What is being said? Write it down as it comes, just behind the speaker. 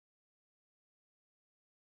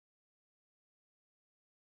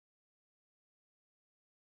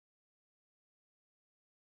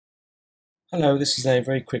Hello, this is a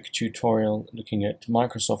very quick tutorial looking at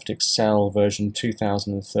Microsoft Excel version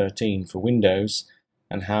 2013 for Windows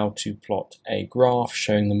and how to plot a graph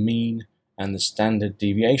showing the mean and the standard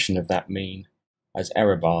deviation of that mean as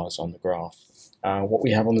error bars on the graph. What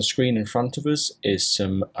we have on the screen in front of us is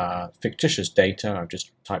some fictitious data. I've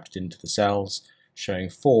just typed it into the cells showing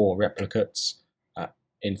 4 replicates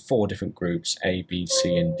in 4 different groups A, B,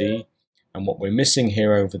 C and D, and what we're missing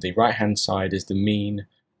here over the right hand side is the mean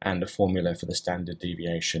and a formula for the standard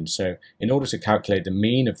deviation. So in order to calculate the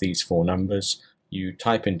mean of these 4 numbers, you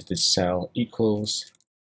type into this cell equals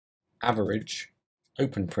average,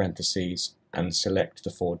 open parentheses, and select the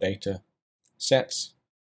 4 data sets,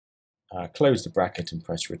 close the bracket and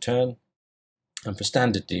press return. And for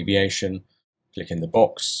standard deviation, click in the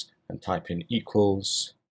box and type in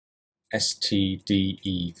equals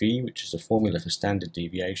STDEV, which is a formula for standard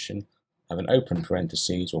deviation, have an open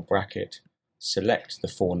parentheses or bracket, select the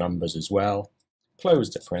 4 numbers as well,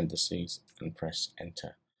 close the parentheses and press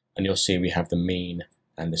enter. And you'll see we have the mean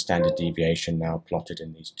and the standard deviation now plotted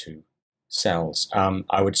in these 2 cells.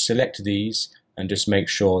 I would select these and just make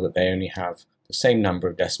sure that they only have the same number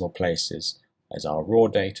of decimal places as our raw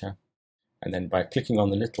data. And then by clicking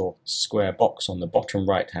on the little square box on the bottom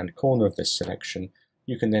right hand corner of this selection,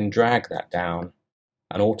 you can then drag that down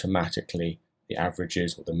and automatically the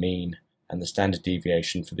averages or the mean and the standard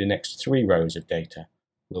deviation for the next 3 rows of data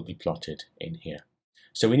will be plotted in here.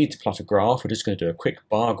 So we need to plot a graph. We're just going to do a quick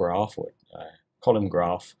bar graph or column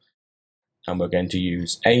graph, and we're going to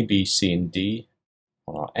use A, B, C and D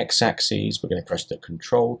on our x-axis. We're going to press the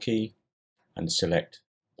Control key and select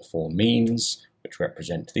the 4 means, which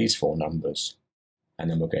represent these 4 numbers, and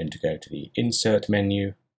then we're going to go to the Insert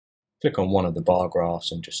menu, click on one of the bar graphs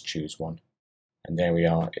and just choose one, and there we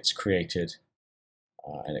are. It's created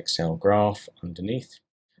an Excel graph underneath.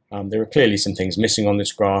 There are clearly some things missing on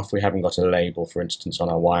this graph. We haven't got a label, for instance, on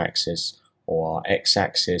our y-axis or our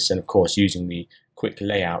x-axis, and of course using the quick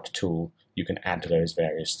layout tool you can add those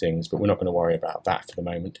various things, but we're not going to worry about that for the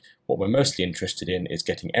moment. What we're mostly interested in is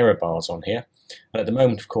getting error bars on here, and at the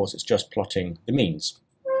moment of course it's just plotting the means.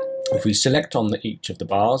 If we select on each of the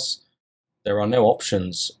bars, there are no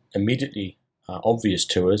options immediately obvious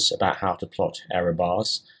to us about how to plot error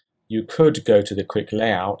bars. You could go to the quick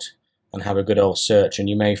layout and have a good old search, and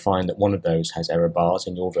you may find that one of those has error bars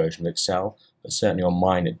in your version of Excel, but certainly on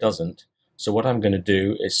mine it doesn't. So what I'm going to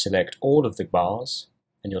do is select all of the bars,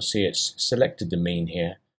 and you'll see it's selected the mean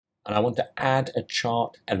here, and I want to add a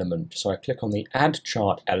chart element. So I click on the Add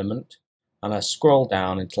Chart element and I scroll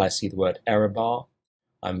down until I see the word error bar.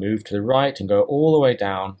 I move to the right and go all the way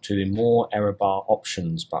down to the More Error Bar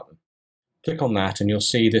Options button. Click on that and you'll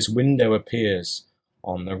see this window appears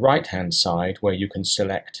on the right hand side where you can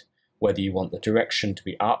select whether you want the direction to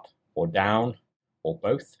be up or down or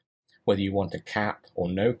both, whether you want a cap or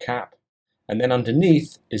no cap, and then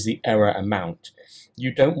underneath is the error amount.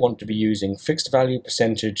 You don't want to be using fixed value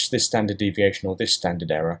percentage, this standard deviation or this standard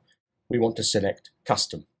error. We want to select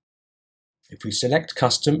custom. If we select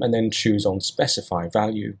custom and then choose on specify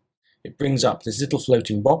value, it brings up this little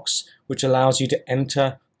floating box which allows you to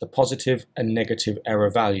enter the positive and negative error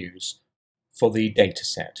values for the data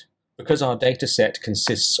set. Because our data set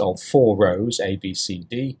consists of 4 rows, A, B, C,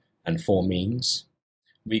 D, and 4 means,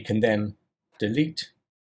 we can then delete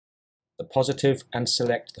the positive and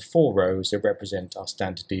select the 4 rows that represent our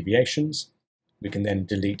standard deviations. We can then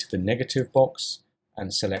delete the negative box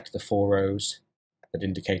and select the 4 rows that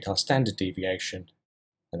indicate our standard deviation,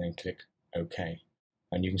 and then click OK.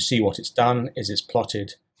 And you can see what it's done is it's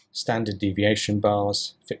plotted standard deviation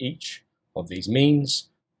bars for each of these means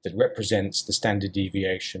that represents the standard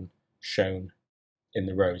deviation shown in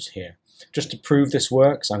the rows here. Just to prove this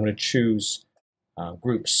works, I'm going to choose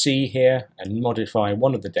group C here and modify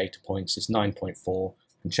one of the data points, it's 9.4,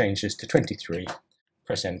 and change this to 23.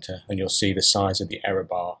 Press enter and you'll see the size of the error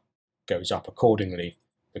bar goes up accordingly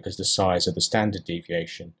because the size of the standard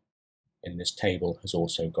deviation in this table has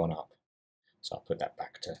also gone up. So I'll put that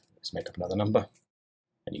back to, let's make up another number,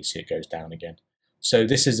 and you see it goes down again. So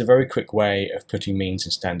this is a very quick way of putting means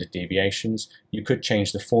and standard deviations. You could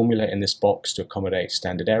change the formula in this box to accommodate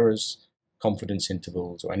standard errors, confidence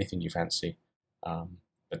intervals, or anything you fancy,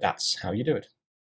 but that's how you do it.